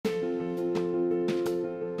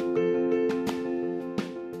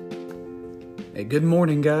Hey, good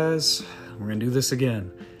morning, guys. We're gonna do this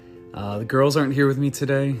again. The girls aren't here with me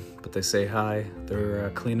today, but they say hi. They're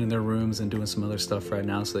cleaning their rooms and doing some other stuff right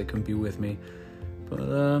now, so they couldn't be with me. But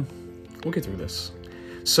we'll get through this.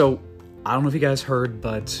 So, I don't know if you guys heard,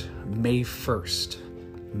 but May 1st,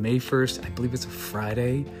 I believe it's a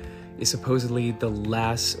Friday, is supposedly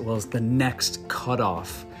it's the next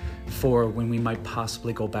cutoff for when we might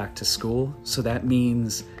possibly go back to school. So that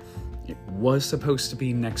means it was supposed to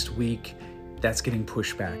be next week. That's getting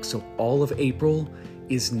pushed back. So all of April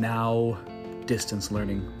is now distance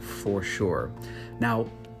learning for sure. Now,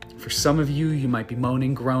 for some of you, you might be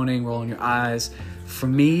moaning, groaning, rolling your eyes. For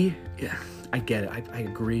me, yeah, I get it. I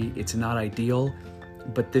agree. It's not ideal,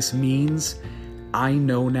 but this means I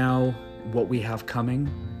know now what we have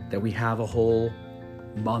coming, that we have a whole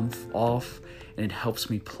month off, and it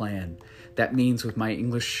helps me plan. That means with my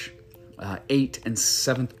English 8th and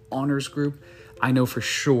 7th honors group, I know for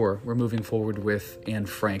sure we're moving forward with Anne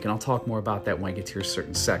Frank, and I'll talk more about that when I get to a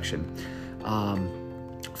certain section.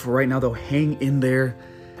 For right now, though, hang in there.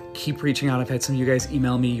 Keep reaching out. I've had some of you guys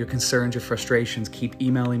email me your concerns, your frustrations. Keep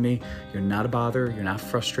emailing me. You're not a bother. You're not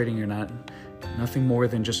frustrating. You're nothing more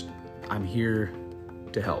than just, I'm here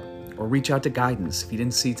to help. Or reach out to Guidance. If you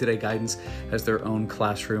didn't see today, Guidance has their own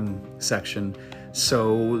classroom section.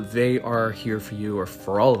 So they are here for you, or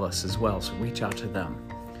for all of us as well. So reach out to them.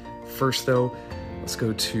 First, though, let's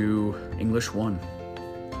go to English 1.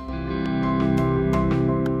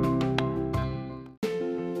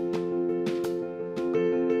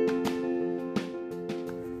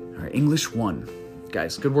 All right, English 1.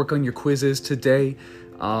 Guys, good work on your quizzes today.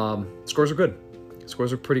 Scores are good.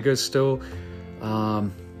 Scores are pretty good still.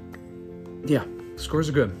 Yeah, scores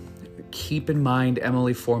are good. Keep in mind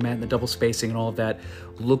MLA format and the double spacing and all of that.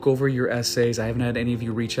 Look over your essays. I haven't had any of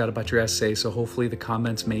you reach out about your essay, so hopefully the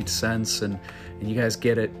comments made sense and you guys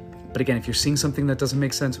get it. But again, if you're seeing something that doesn't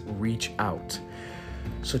make sense, reach out.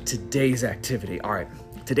 So today's activity. All right,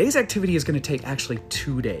 today's activity is going to take actually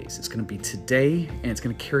 2 days. It's going to be today and it's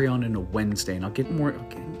going to carry on into Wednesday, and I'll get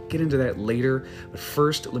into that later. But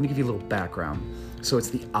first, let me give you a little background. So it's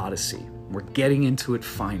the Odyssey. We're getting into it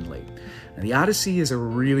finally. And the Odyssey is a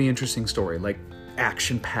really interesting story, like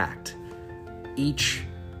action-packed. Each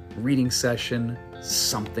reading session,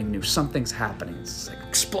 something new, something's happening. It's like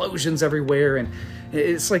explosions everywhere, and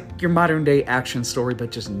it's like your modern-day action story, but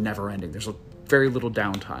just never-ending. There's very little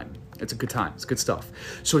downtime. It's a good time. It's good stuff.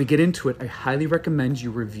 So to get into it, I highly recommend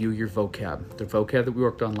you review your vocab, the vocab that we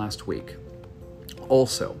worked on last week.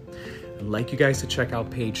 Also, I'd like you guys to check out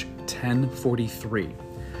page 1043.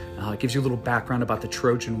 It gives you a little background about the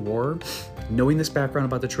Trojan War. Knowing this background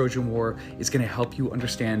about the Trojan War is going to help you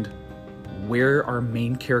understand where our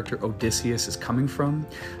main character Odysseus is coming from,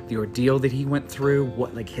 the ordeal that he went through,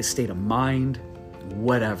 his state of mind,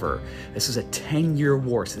 whatever. This is a 10-year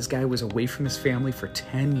war. So this guy was away from his family for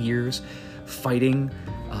 10 years, fighting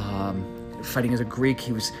as a Greek.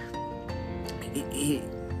 He was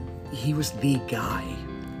the guy.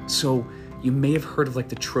 So you may have heard of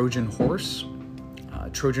the Trojan horse.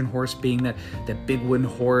 Trojan horse being that big wooden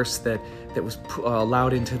horse that was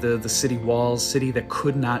allowed into the city walls, city that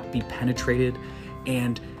could not be penetrated.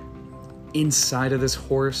 And inside of this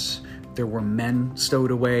horse, there were men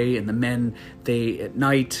stowed away, and the men, at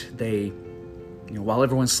night, while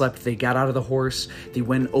everyone slept, they got out of the horse, they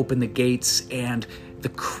went and opened the gates, and the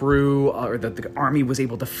crew, or the army was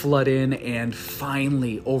able to flood in and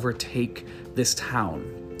finally overtake this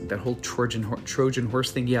town. That whole Trojan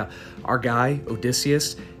horse thing, yeah. Our guy,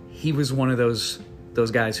 Odysseus, he was one of those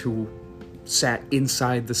guys who sat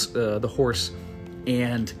inside the horse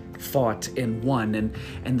and fought and won.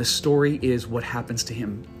 And the story is what happens to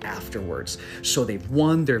him afterwards. So they've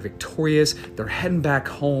won, they're victorious, they're heading back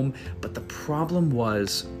home. But the problem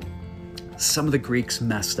was some of the Greeks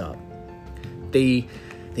messed up. They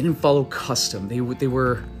didn't follow custom. They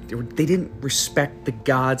didn't respect the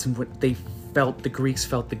gods and what the Greeks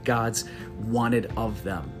felt the gods wanted of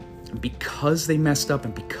them. And because they messed up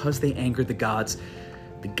and because they angered the gods,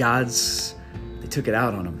 they took it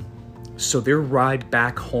out on them. So their ride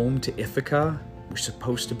back home to Ithaca was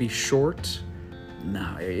supposed to be short.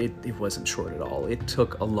 No, it wasn't short at all. It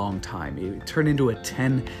took a long time. It turned into a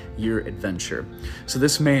 10-year adventure. So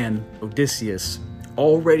this man, Odysseus,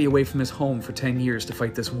 already away from his home for 10 years to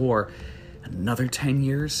fight this war, another 10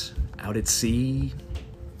 years out at sea,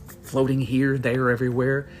 floating here, there,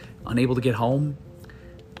 everywhere, unable to get home.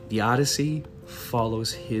 The Odyssey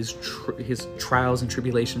follows his trials and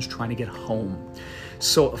tribulations trying to get home.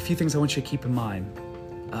 So a few things I want you to keep in mind.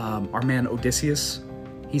 Our man Odysseus,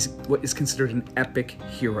 he's what is considered an epic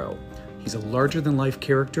hero. He's a larger-than-life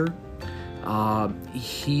character.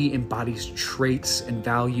 He embodies traits and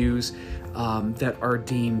values that are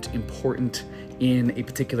deemed important in a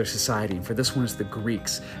particular society. And for this one, it's the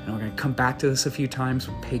Greeks. And we're going to come back to this a few times.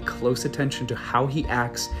 Pay close attention to how he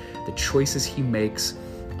acts, the choices he makes.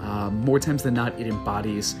 More times than not, it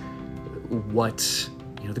embodies what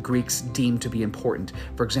the Greeks deemed to be important.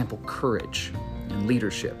 For example, courage and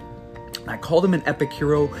leadership. I called him an epic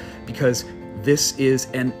hero because this is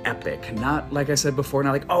an epic. Not like I said before,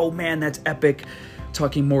 not like, oh man, that's epic.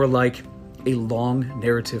 Talking more like a long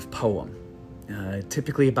narrative poem.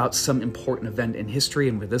 Typically about some important event in history,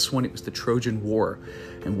 and with this one, it was the Trojan War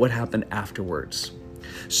and what happened afterwards.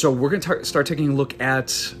 So we're going to start taking a look at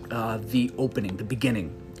the opening, the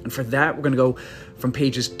beginning. And for that, we're going to go from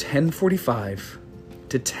pages 1045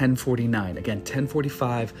 to 1049. Again,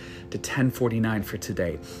 1045 to 1049 for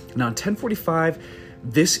today. Now, in 1045,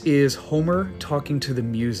 this is Homer talking to the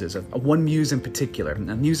muses, one muse in particular.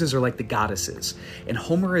 Now, muses are like the goddesses, and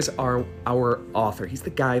Homer is our author. He's the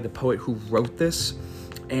guy, the poet who wrote this,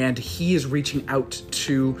 and he is reaching out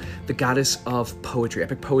to the goddess of poetry,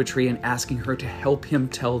 epic poetry, and asking her to help him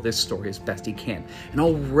tell this story as best he can. And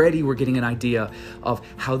already we're getting an idea of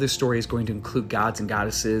how this story is going to include gods and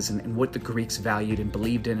goddesses and what the Greeks valued and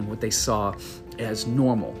believed in and what they saw as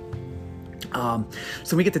normal.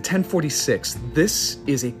 So we get to 1046. This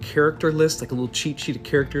is a character list, like a little cheat sheet of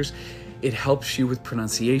characters. It helps you with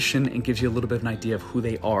pronunciation and gives you a little bit of an idea of who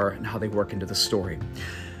they are and how they work into the story.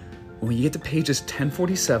 When you get to pages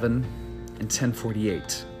 1047 and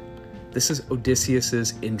 1048, this is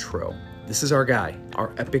Odysseus's intro. This is our guy,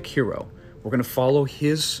 our epic hero. We're going to follow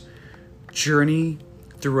his journey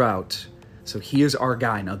throughout. So he is our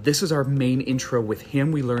guy. Now, this is our main intro with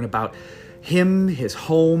him. We learn about him, his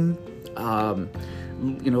home, a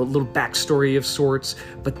little backstory of sorts,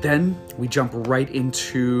 but then we jump right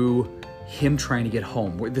into him trying to get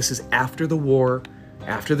home. This is after the war,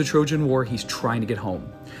 after the Trojan War. He's trying to get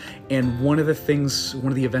home, and one of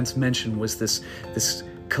the events mentioned was this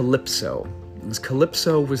Calypso. And this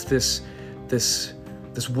Calypso was this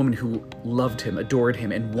woman who loved him, adored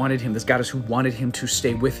him, and wanted him. This goddess who wanted him to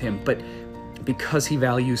stay with him, but because he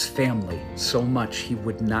values family so much, he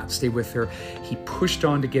would not stay with her. He pushed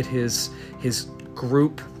on to get his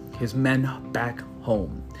group, his men back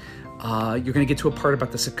home. You're going to get to a part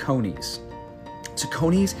about the Cicones.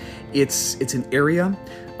 Cicones, it's an area,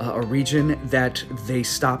 a region that they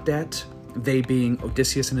stopped at, they being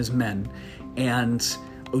Odysseus and his men, and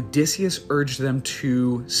Odysseus urged them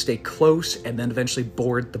to stay close and then eventually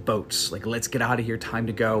board the boats. Like, let's get out of here, time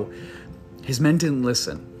to go. His men didn't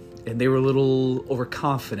listen. And they were a little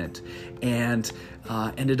overconfident and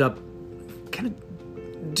ended up kind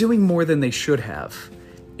of doing more than they should have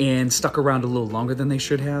and stuck around a little longer than they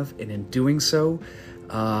should have. And in doing so,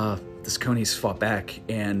 the Cicones fought back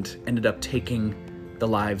and ended up taking the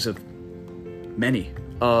lives of many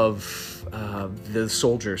of the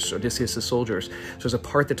soldiers, Odysseus' soldiers. So there's a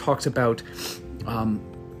part that talks about,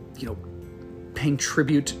 paying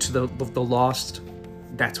tribute to the lost.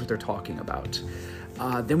 That's what they're talking about.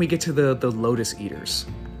 Then we get to the Lotus Eaters.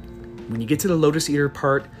 When you get to the Lotus Eater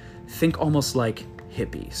part, think almost like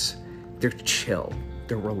hippies. They're chill.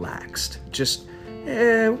 They're relaxed. Just,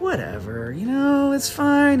 whatever. It's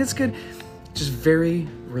fine. It's good. Just very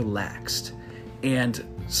relaxed. And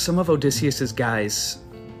some of Odysseus's guys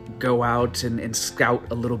go out and scout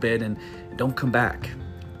a little bit and don't come back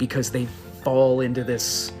because they fall into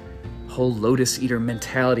this whole Lotus Eater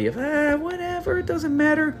mentality of, whatever, it doesn't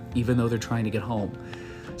matter, even though they're trying to get home.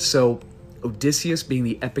 So Odysseus, being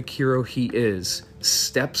the epic hero he is,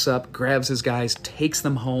 steps up, grabs his guys, takes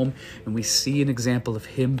them home, and we see an example of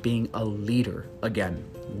him being a leader again.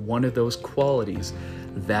 One of those qualities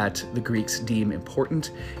that the Greeks deem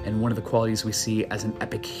important, and one of the qualities we see as an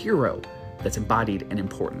epic hero that's embodied and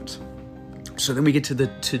important. So then we get to the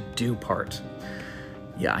to-do part.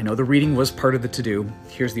 Yeah, I know the reading was part of the to-do.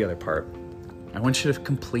 Here's the other part. I want you to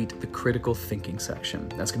complete the critical thinking section.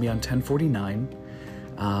 That's going to be on 1049.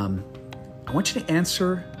 I want you to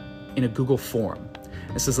answer in a Google form.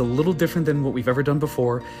 This is a little different than what we've ever done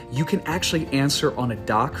before. You can actually answer on a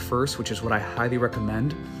doc first, which is what I highly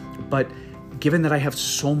recommend. But given that I have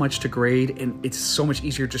so much to grade, and it's so much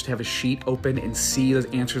easier just to have a sheet open and see the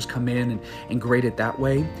answers come in and grade it that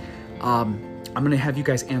way, I'm going to have you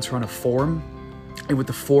guys answer on a form. And with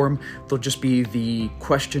the form, there'll just be the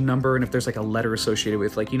question number, and if there's like a letter associated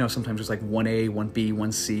with, sometimes there's like 1A, 1B,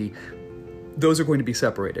 1C, those are going to be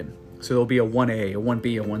separated. So there'll be a 1A, a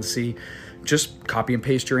 1B, a 1C. Just copy and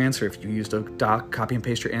paste your answer. If you used a doc, copy and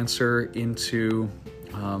paste your answer into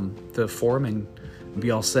the form, and and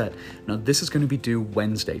be all set. Now, this is going to be due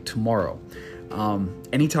Wednesday, tomorrow.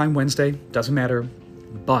 Anytime Wednesday, doesn't matter,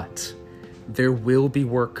 but there will be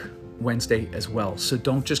work Wednesday as well. So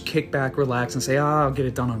don't just kick back, relax, and say, I'll get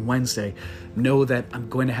it done on Wednesday. Know that I'm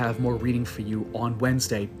going to have more reading for you on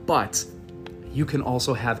Wednesday, but you can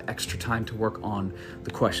also have extra time to work on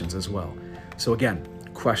the questions as well. So again,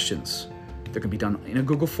 questions, they're going to be done in a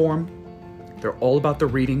Google form. They're all about the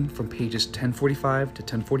reading from pages 1045 to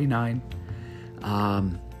 1049.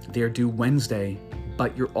 They're due Wednesday,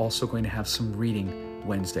 but you're also going to have some reading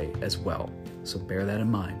Wednesday as well. So bear that in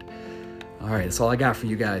mind. All right, that's all I got for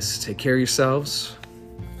you guys. Take care of yourselves.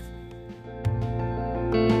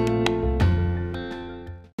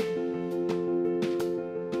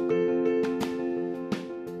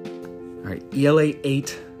 All right, ELA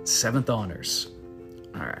 8, 7th honors.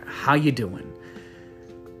 All right, how you doing?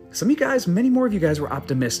 Some of you guys, many more of you guys were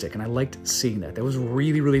optimistic, and I liked seeing that. That was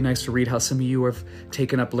really, really nice to read how some of you have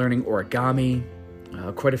taken up learning origami.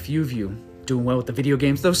 Quite a few of you doing well with the video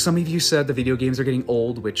games, though some of you said the video games are getting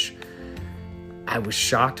old, which I was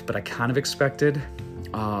shocked, but I kind of expected.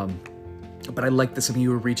 But I liked that some of you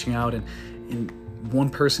were reaching out, and one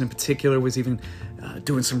person in particular was even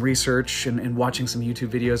doing some research and watching some YouTube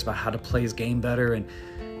videos about how to play his game better, and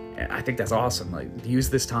I think that's awesome. Like, use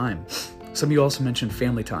this time. Some of you also mentioned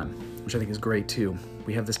family time, which I think is great too.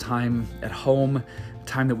 We have this time at home,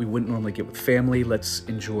 time that we wouldn't normally get with family. Let's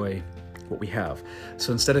enjoy what we have.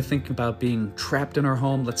 So instead of thinking about being trapped in our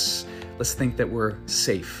home, let's think that we're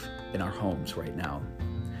safe in our homes right now.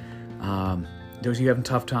 Those of you having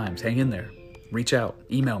tough times, hang in there. Reach out,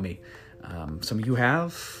 email me. Some of you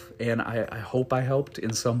have, and I hope I helped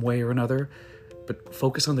in some way or another, but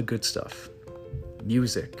focus on the good stuff.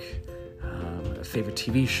 Music, a favorite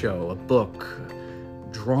TV show, a book,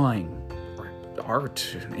 drawing, or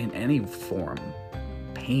art in any form,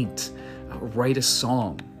 paint, write a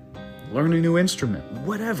song, learn a new instrument,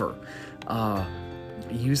 whatever.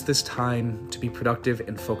 Use this time to be productive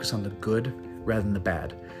and focus on the good rather than the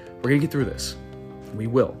bad. We're gonna get through this. We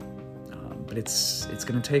will. But it's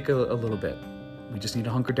gonna take a little bit. We just need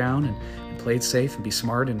to hunker down and play it safe and be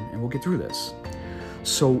smart, and we'll get through this.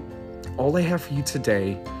 So all I have for you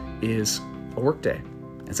today is a work day.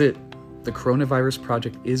 That's it. The Coronavirus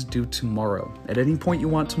Project is due tomorrow. At any point you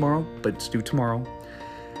want tomorrow, but it's due tomorrow.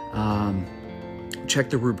 Check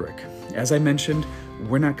the rubric. As I mentioned,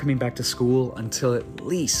 we're not coming back to school until at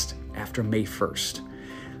least after May 1st.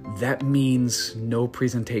 That means no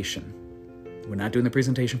presentation. We're not doing the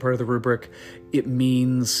presentation part of the rubric. It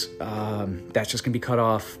means that's just going to be cut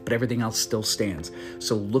off, but everything else still stands.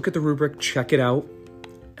 So look at the rubric, check it out.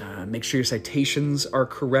 Make sure your citations are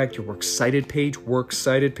correct. Your works cited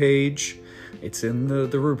page, it's in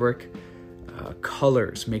the rubric.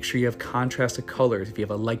 Colors, make sure you have contrasted colors. If you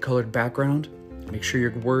have a light colored background, make sure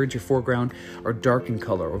your words, your foreground, are dark in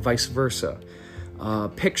color, or vice versa.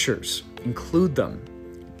 Pictures, include them.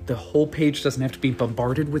 The whole page doesn't have to be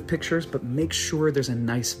bombarded with pictures, but make sure there's a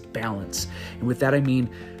nice balance. And with that, I mean,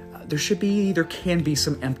 there can be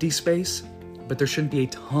some empty space, but there shouldn't be a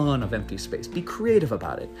ton of empty space. Be creative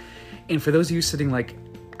about it. And for those of you sitting like,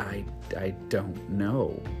 I don't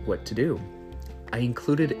know what to do, I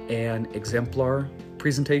included an exemplar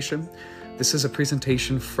presentation. This is a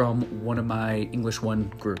presentation from one of my English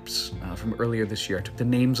 1 groups from earlier this year. I took the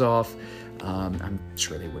names off. I'm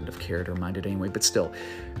sure they wouldn't have cared or minded anyway, but still,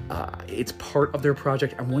 it's part of their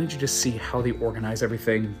project. I wanted you to see how they organize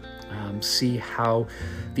everything, see how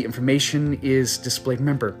the information is displayed.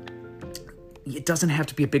 Remember, it doesn't have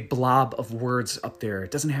to be a big blob of words up there. It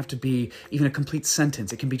doesn't have to be even a complete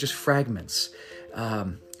sentence. It can be just fragments.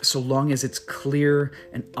 So long as it's clear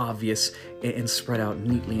and obvious and spread out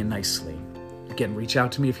neatly and nicely. Again, reach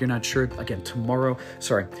out to me if you're not sure. Again, tomorrow,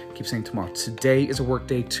 sorry, I keep saying tomorrow. Today is a work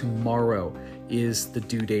day. Tomorrow is the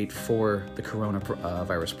due date for the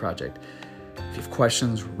Coronavirus Project. If you have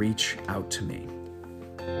questions, reach out to me.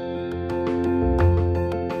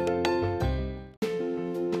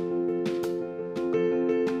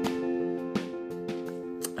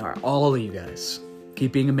 All right, all of you guys,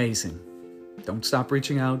 keep being amazing. Don't stop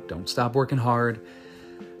reaching out. Don't stop working hard.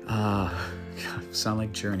 Sound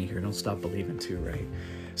like Journey here. Don't stop believing too, right?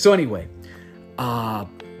 So anyway,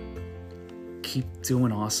 keep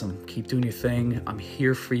doing awesome. Keep doing your thing. I'm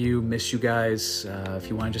here for you. Miss you guys. If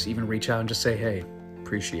you want to just even reach out and just say, hey,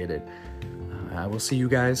 appreciate it. I will see you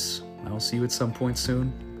guys. I will see you at some point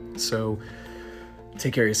soon. So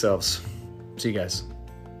take care of yourselves. See you guys.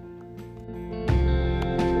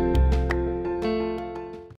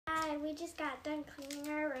 We just got done cleaning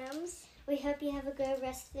our rooms. We hope you have a good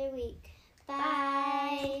rest of the week.